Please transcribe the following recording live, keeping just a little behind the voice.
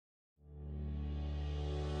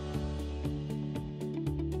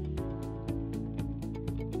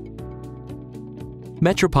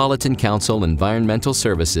Metropolitan Council Environmental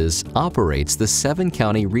Services operates the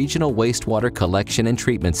 7-county regional wastewater collection and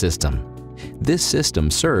treatment system. This system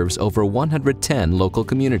serves over 110 local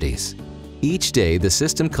communities. Each day, the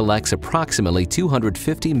system collects approximately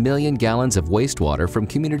 250 million gallons of wastewater from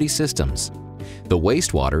community systems. The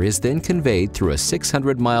wastewater is then conveyed through a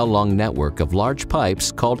 600-mile-long network of large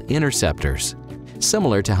pipes called interceptors,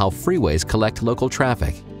 similar to how freeways collect local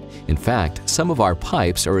traffic. In fact, some of our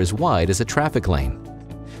pipes are as wide as a traffic lane.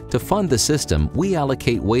 To fund the system, we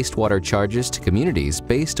allocate wastewater charges to communities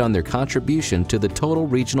based on their contribution to the total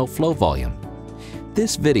regional flow volume.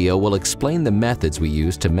 This video will explain the methods we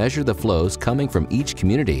use to measure the flows coming from each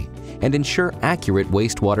community and ensure accurate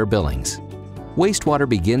wastewater billings. Wastewater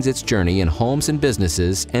begins its journey in homes and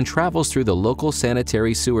businesses and travels through the local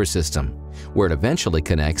sanitary sewer system, where it eventually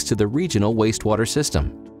connects to the regional wastewater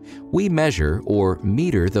system. We measure or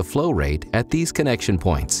meter the flow rate at these connection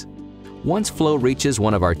points. Once flow reaches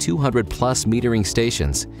one of our 200-plus metering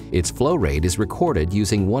stations, its flow rate is recorded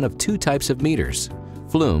using one of two types of meters,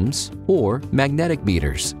 flumes or magnetic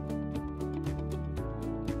meters.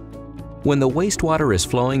 When the wastewater is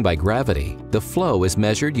flowing by gravity, the flow is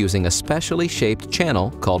measured using a specially shaped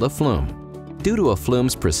channel called a flume. Due to a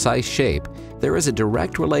flume's precise shape, there is a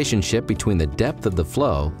direct relationship between the depth of the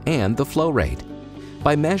flow and the flow rate.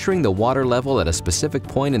 By measuring the water level at a specific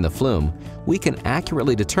point in the flume, we can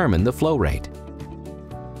accurately determine the flow rate.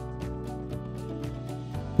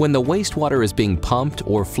 When the wastewater is being pumped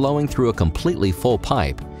or flowing through a completely full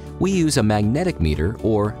pipe, we use a magnetic meter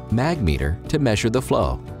or mag meter to measure the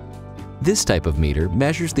flow. This type of meter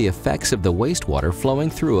measures the effects of the wastewater flowing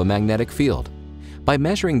through a magnetic field. By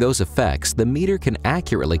measuring those effects, the meter can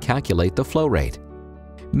accurately calculate the flow rate.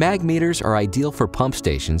 Mag meters are ideal for pump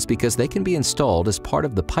stations because they can be installed as part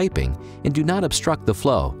of the piping and do not obstruct the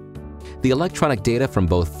flow. The electronic data from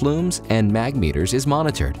both flumes and mag meters is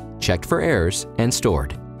monitored, checked for errors, and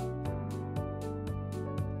stored.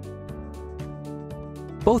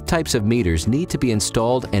 Both types of meters need to be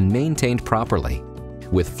installed and maintained properly.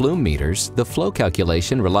 With flume meters, the flow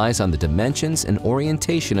calculation relies on the dimensions and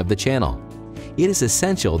orientation of the channel. It is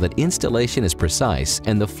essential that installation is precise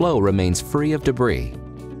and the flow remains free of debris.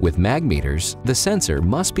 With mag meters, the sensor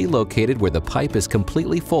must be located where the pipe is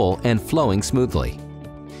completely full and flowing smoothly.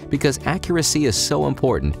 Because accuracy is so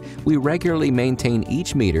important, we regularly maintain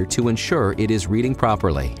each meter to ensure it is reading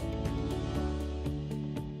properly.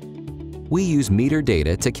 We use meter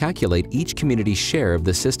data to calculate each community's share of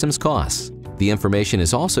the system's costs. The information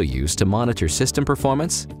is also used to monitor system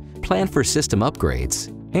performance, plan for system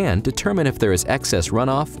upgrades, and determine if there is excess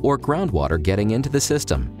runoff or groundwater getting into the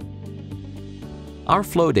system. Our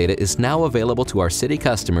flow data is now available to our city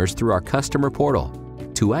customers through our customer portal.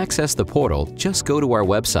 To access the portal, just go to our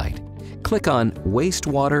website, click on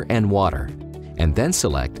Wastewater and Water, and then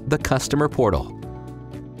select the Customer Portal.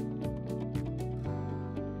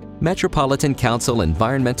 Metropolitan Council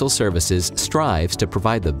Environmental Services strives to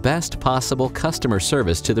provide the best possible customer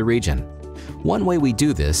service to the region. One way we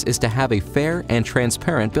do this is to have a fair and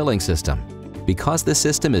transparent billing system. Because the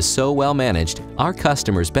system is so well managed, our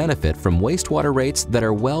customers benefit from wastewater rates that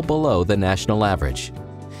are well below the national average.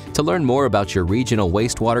 To learn more about your regional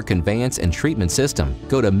wastewater conveyance and treatment system,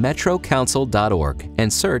 go to metrocouncil.org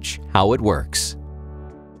and search how it works.